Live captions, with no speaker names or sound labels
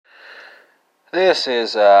This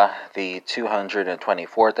is the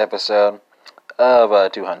 224th episode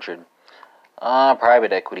of 200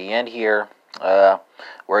 private equity, and here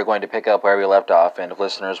we're going to pick up where we left off. And if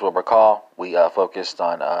listeners will recall, we focused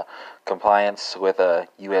on compliance with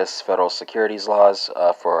U.S. federal securities laws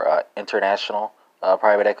for international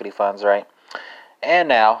private equity funds, right? And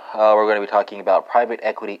now we're going to be talking about private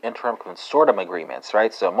equity interim consortium agreements,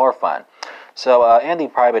 right? So more fun. So in the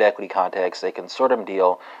private equity context, a consortium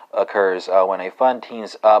deal occurs when a fund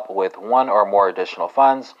teams up with one or more additional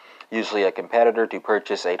funds, usually a competitor, to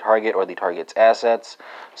purchase a target or the target's assets.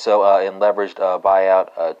 So in leveraged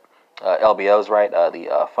buyout LBOs, right,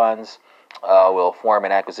 the funds will form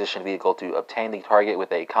an acquisition vehicle to obtain the target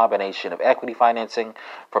with a combination of equity financing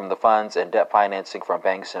from the funds and debt financing from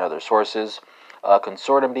banks and other sources.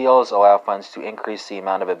 Consortium deals allow funds to increase the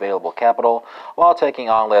amount of available capital while taking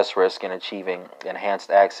on less risk and achieving enhanced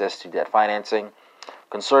access to debt financing.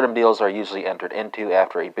 Consortium deals are usually entered into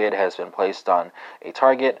after a bid has been placed on a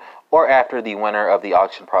target or after the winner of the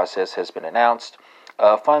auction process has been announced.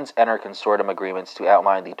 Funds enter consortium agreements to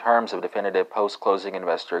outline the terms of definitive post-closing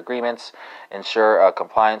investor agreements, ensure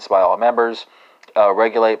compliance by all members,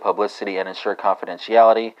 regulate publicity and ensure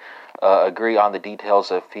confidentiality, agree on the details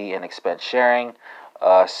of fee and expense sharing,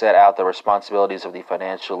 set out the responsibilities of the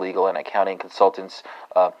financial, legal, and accounting consultants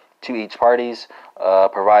to each parties,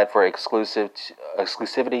 provide for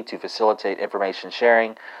exclusivity to facilitate information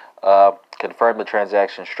sharing, confirm the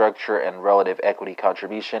transaction structure and relative equity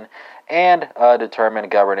contribution, and determine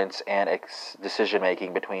governance and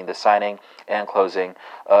decision-making between the signing and closing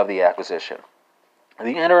of the acquisition.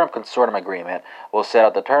 The interim consortium agreement will set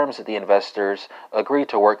out the terms that the investors agree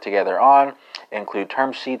to work together on, include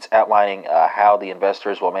term sheets outlining how the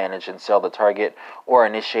investors will manage and sell the target or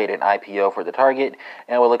initiate an IPO for the target,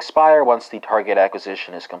 and will expire once the target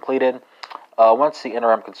acquisition is completed. Once the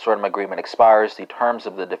interim consortium agreement expires, the terms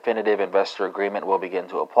of the definitive investor agreement will begin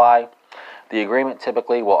to apply. The agreement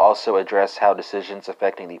typically will also address how decisions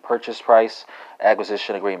affecting the purchase price,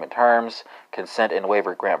 acquisition agreement terms, consent and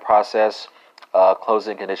waiver grant process,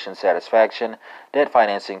 closing condition satisfaction, debt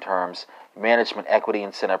financing terms, management equity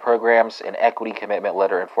incentive programs, and equity commitment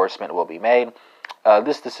letter enforcement will be made.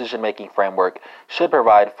 This decision-making framework should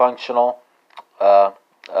provide a functional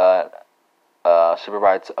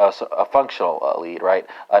lead, right?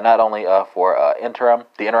 Not only for the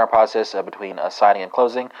interim process between signing and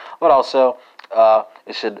closing, but also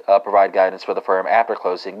it should provide guidance for the firm after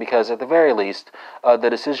closing, because at the very least, the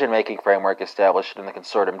decision-making framework established in the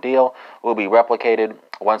consortium deal will be replicated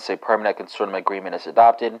once a permanent consortium agreement is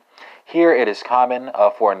adopted. Here, it is common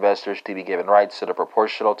for investors to be given rights that are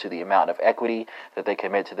proportional to the amount of equity that they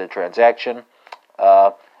commit to the transaction.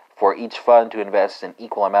 For each fund to invest an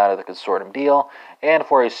equal amount of the consortium deal, and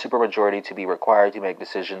for a supermajority to be required to make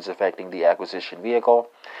decisions affecting the acquisition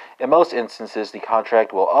vehicle. In most instances, the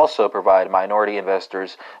contract will also provide minority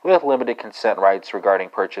investors with limited consent rights regarding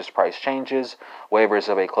purchase price changes, waivers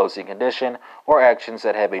of a closing condition, or actions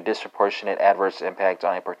that have a disproportionate adverse impact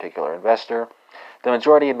on a particular investor. The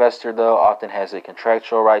majority investor, though, often has a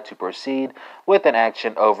contractual right to proceed with an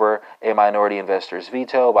action over a minority investor's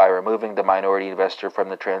veto by removing the minority investor from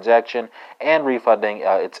the transaction and refunding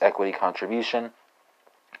its equity contribution.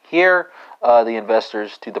 Here, the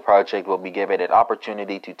investors to the project will be given an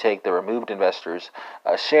opportunity to take the removed investor's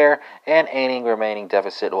share, and any remaining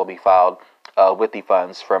deficit will be filed with the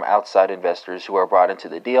funds from outside investors who are brought into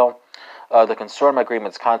the deal. The consortium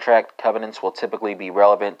agreement's contract covenants will typically be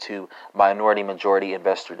relevant to minority-majority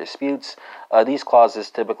investor disputes. These clauses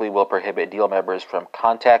typically will prohibit deal members from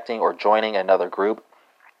contacting or joining another group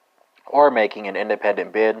or making an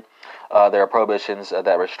independent bid. There are prohibitions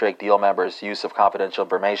that restrict deal members' use of confidential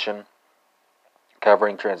information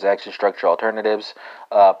covering transaction structure alternatives.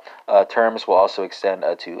 Terms will also extend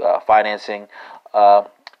to financing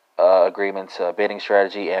agreements, bidding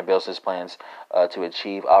strategy, and business plans to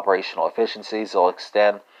achieve operational efficiencies. They'll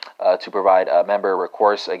extend to provide member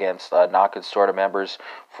recourse against non-consortium members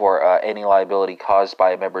for any liability caused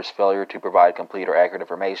by a member's failure to provide complete or accurate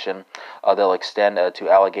information. They'll extend to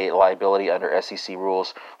allegate liability under SEC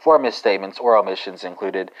rules for misstatements or omissions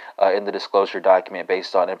included in the disclosure document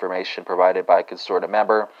based on information provided by a consortium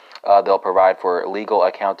member. They'll provide for legal,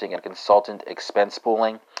 accounting, and consultant expense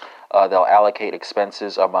pooling. They'll allocate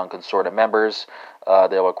expenses among consortium members.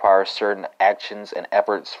 They'll require certain actions and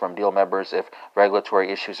efforts from deal members if regulatory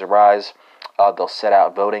issues arise. They'll set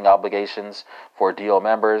out voting obligations for deal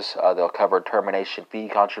members. They'll cover termination fee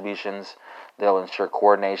contributions. They'll ensure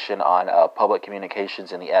coordination on public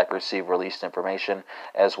communications and the accuracy of released information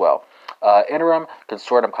as well. Interim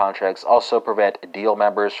consortium contracts also prevent deal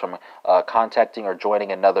members from contacting or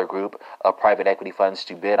joining another group of private equity funds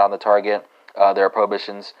to bid on the target. There are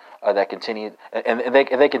prohibitions that continue, and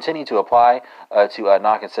they continue to apply to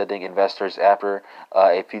non-consenting investors after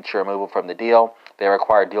a future removal from the deal. They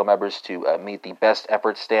require deal members to meet the best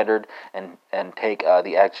effort standard and take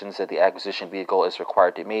the actions that the acquisition vehicle is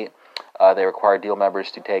required to meet. They require deal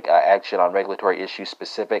members to take action on regulatory issues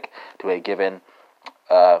specific to a given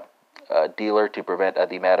dealer to prevent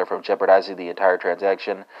the matter from jeopardizing the entire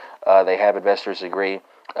transaction. They have investors agree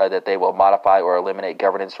that they will modify or eliminate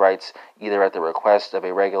governance rights either at the request of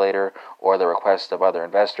a regulator or the request of other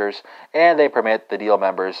investors, and they permit the deal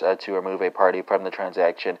members to remove a party from the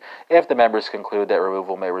transaction if the members conclude that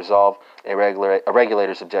removal may resolve a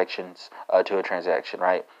regulator's objections to a transaction,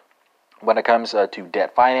 right? When it comes to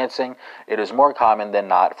debt financing, it is more common than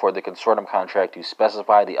not for the consortium contract to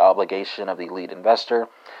specify the obligation of the lead investor,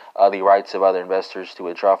 the rights of other investors to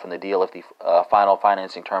withdraw from the deal if the final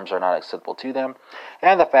financing terms are not acceptable to them,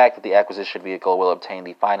 and the fact that the acquisition vehicle will obtain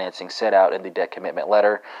the financing set out in the debt commitment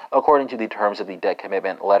letter according to the terms of the debt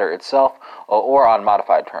commitment letter itself or on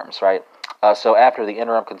modified terms, right? So after the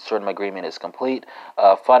interim consortium agreement is complete,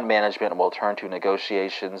 fund management will turn to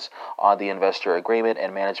negotiations on the investor agreement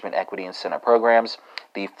and management equity incentive programs.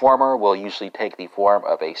 The former will usually take the form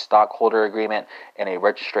of a stockholder agreement and a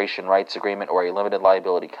registration rights agreement or a limited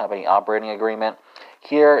liability company operating agreement.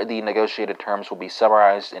 Here, the negotiated terms will be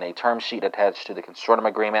summarized in a term sheet attached to the consortium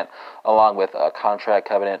agreement, along with a contract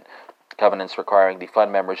covenants requiring the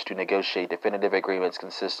fund members to negotiate definitive agreements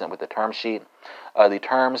consistent with the term sheet. The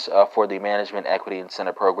terms for the management equity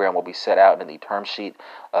incentive program will be set out in the term sheet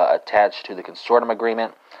attached to the consortium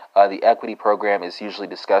agreement. The equity program is usually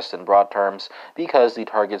discussed in broad terms because the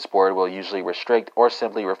target's board will usually restrict or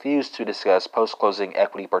simply refuse to discuss post-closing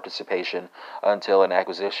equity participation until an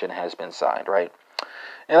acquisition has been signed, right?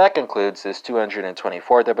 And that concludes this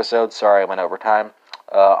 224th episode. Sorry I went over time.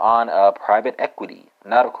 On private equity.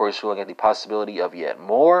 Now, of course, we're looking at the possibility of yet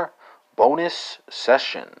more bonus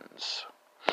sessions.